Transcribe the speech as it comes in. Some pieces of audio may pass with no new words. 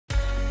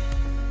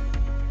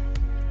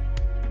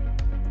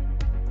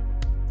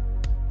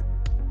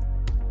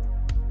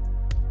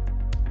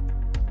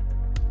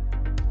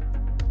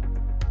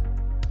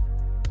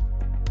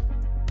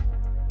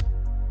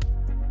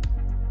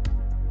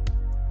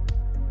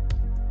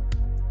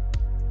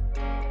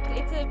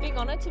It's a big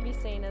honour to be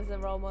seen as a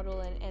role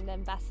model and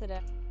ambassador.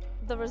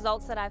 The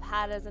results that I've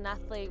had as an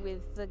athlete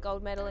with the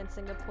gold medal in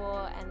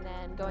Singapore and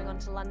then going on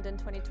to London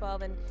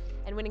 2012 and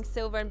winning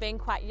silver and being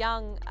quite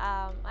young,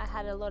 I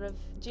had a lot of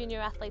junior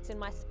athletes in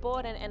my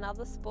sport and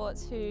other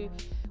sports who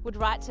would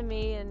write to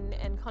me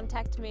and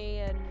contact me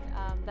and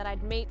that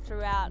I'd meet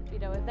throughout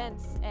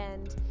events,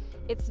 and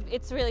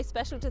it's really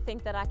special to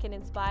think that I can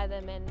inspire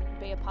them and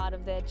be a part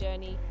of their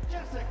journey.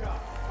 Jessica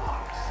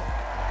Fox.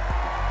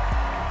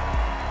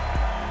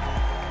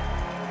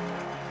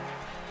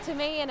 To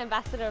me, an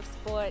ambassador of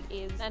sport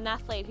is an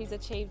athlete who's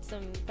achieved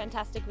some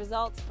fantastic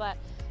results, but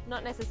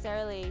not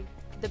necessarily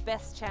the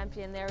best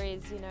champion there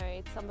is.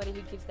 It's somebody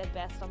who gives their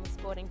best on the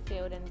sporting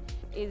field and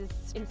is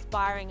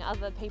inspiring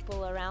other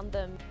people around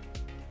them.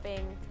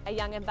 Being a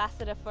young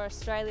ambassador for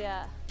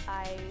Australia,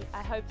 I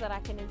hope that I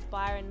can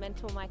inspire and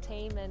mentor my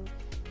team, and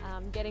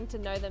getting to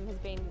know them has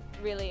been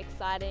really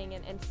exciting,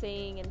 and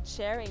seeing and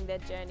sharing their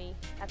journey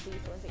at the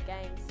Youth Olympic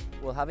Games.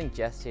 Well, having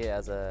Jess here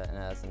as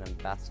an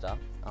ambassador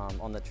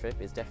on the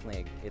trip is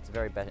definitely, it's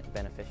very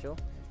beneficial.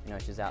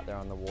 She's out there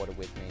on the water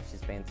with me,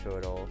 she's been through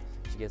it all,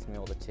 she gives me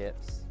all the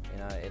tips.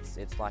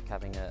 It's like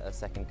having a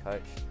second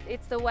coach.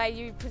 It's the way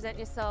you present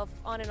yourself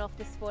on and off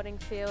the sporting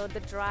field, the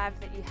drive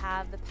that you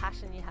have, the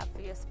passion you have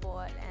for your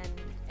sport,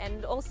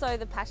 and also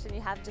the passion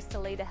you have just to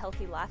lead a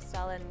healthy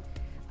lifestyle and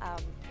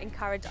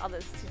encourage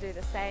others to do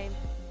the same.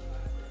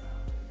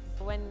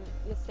 When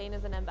you're seen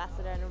as an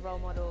ambassador and a role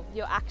model,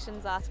 your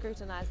actions are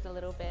scrutinised a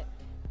little bit,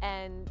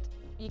 and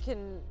you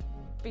can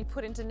be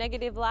put into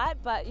negative light,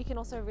 but you can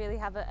also really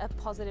have a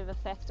positive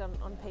effect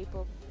on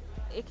people.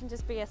 It can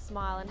just be a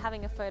smile and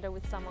having a photo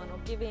with someone or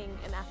giving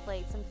an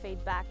athlete some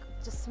feedback.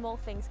 Just small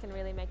things can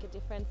really make a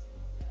difference.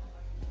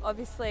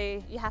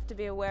 Obviously, you have to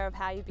be aware of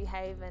how you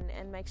behave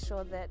and make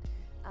sure that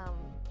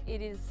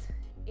it is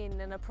in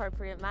an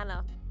appropriate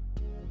manner.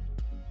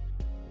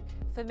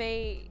 For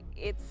me,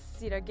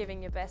 it's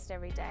giving your best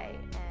every day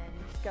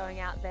and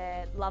going out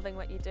there, loving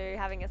what you do,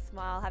 having a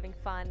smile, having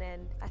fun,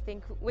 and I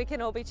think we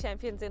can all be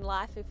champions in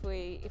life if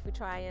we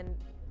try and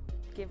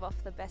give off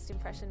the best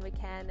impression we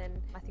can,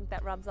 and I think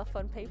that rubs off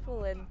on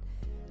people and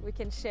we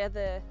can share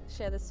the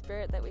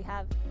spirit that we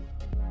have.